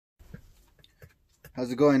How's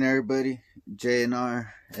it going, everybody?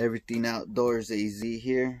 JNR Everything Outdoors AZ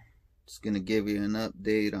here. Just gonna give you an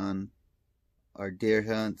update on our deer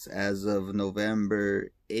hunts as of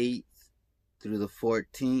November 8th through the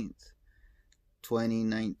 14th,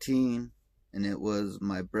 2019. And it was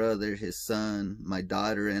my brother, his son, my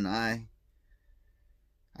daughter, and I.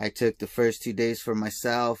 I took the first 2 days for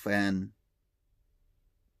myself, and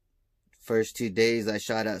first 2 days I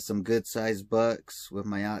shot at some good sized bucks with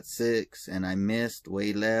my .6, and I missed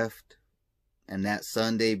way left. And that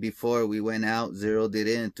Sunday before we went out, zeroed it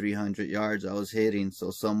in 300 yards I was hitting.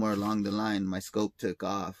 So somewhere along the line my scope took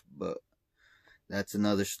off, but that's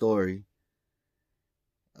another story.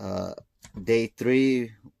 Day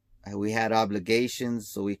 3 we had obligations,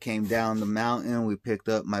 so we came down the mountain. We picked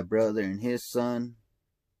up my brother and his son.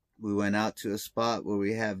 We went out to a spot where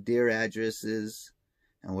we have deer addresses,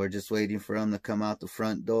 and we're just waiting for them to come out the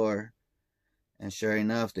front door. And sure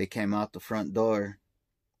enough, they came out the front door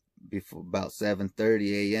before about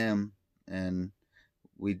 7:30 a.m. and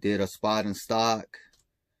we did a spot and stock.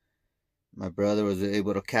 My brother was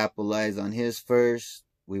able to capitalize on his first.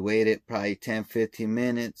 We waited probably 10-15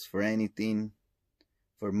 minutes for anything,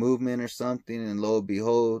 for movement or something, and lo and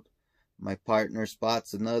behold, my partner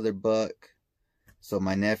spots another buck. So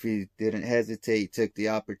my nephew didn't hesitate, took the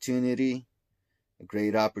opportunity. A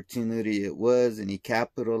great opportunity it was, and he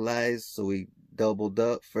capitalized. So we doubled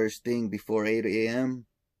up first thing before 8 a.m.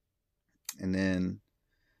 And then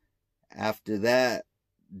after that,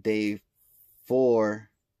 day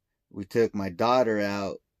 4, we took my daughter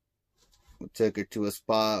out. We took her to a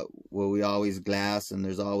spot where we always glass, and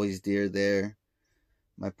there's always deer there.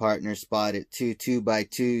 My partner spotted 2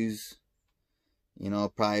 2x2s,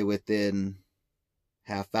 probably within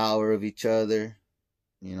half hour of each other.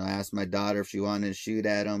 I asked my daughter if she wanted to shoot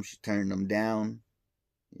at them. She turned them down.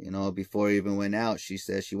 Before we even went out, she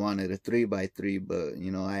said she wanted a 3x3, but,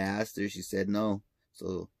 I asked her, she said no.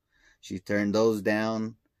 So she turned those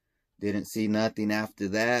down. Didn't see nothing after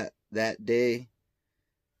that day.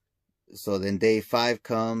 So then day 5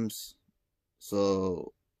 comes.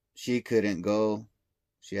 So she couldn't go.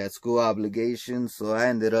 She had school obligations. So I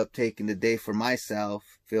ended up taking the day for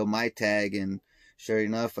myself, filled my tag, and sure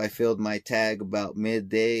enough, I filled my tag about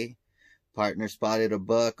midday. Partner spotted a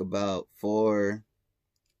buck about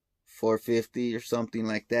 450 or something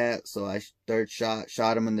like that. So I third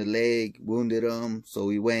shot him in the leg, wounded him. So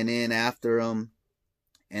we went in after him,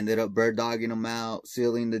 ended up bird dogging him out,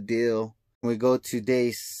 sealing the deal. When we go to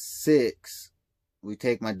day 6, we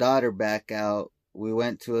take my daughter back out. We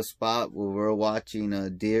went to a spot where we're watching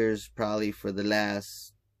deers probably for the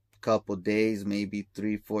last couple days, maybe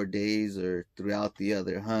 3-4 days, or throughout the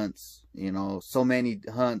other hunts. So many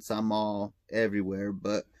hunts, I'm all everywhere,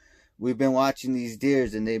 but we've been watching these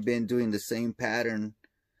deers and they've been doing the same pattern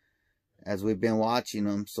as we've been watching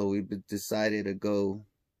them. So we decided to go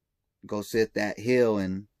sit that hill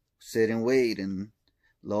and sit and wait, and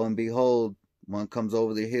lo and behold, one comes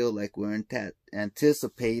over the hill like we're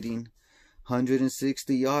anticipating,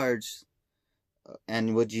 160 yards.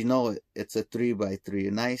 And would you know it, it's a 3x3,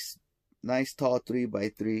 a nice tall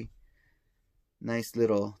 3x3, nice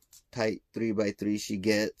little tight 3x3 she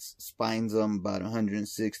gets, spines them about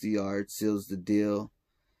 160 yards, seals the deal.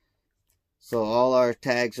 So all our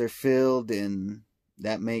tags are filled, and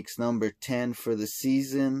that makes number 10 for the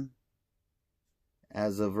season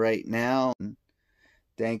as of right now.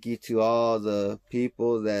 Thank you to all the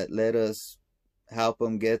people that let us help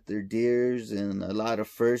them get their deers, and a lot of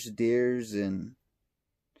first deers, and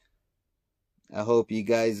I hope you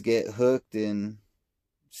guys get hooked and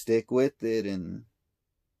stick with it and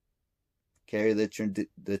carry the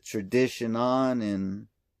tradition on and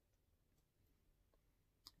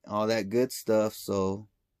all that good stuff. So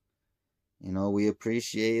we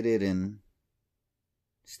appreciate it, and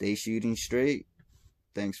stay shooting straight.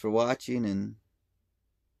 Thanks for watching, and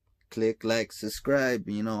click like, subscribe,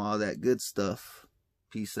 all that good stuff.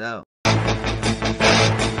 Peace out.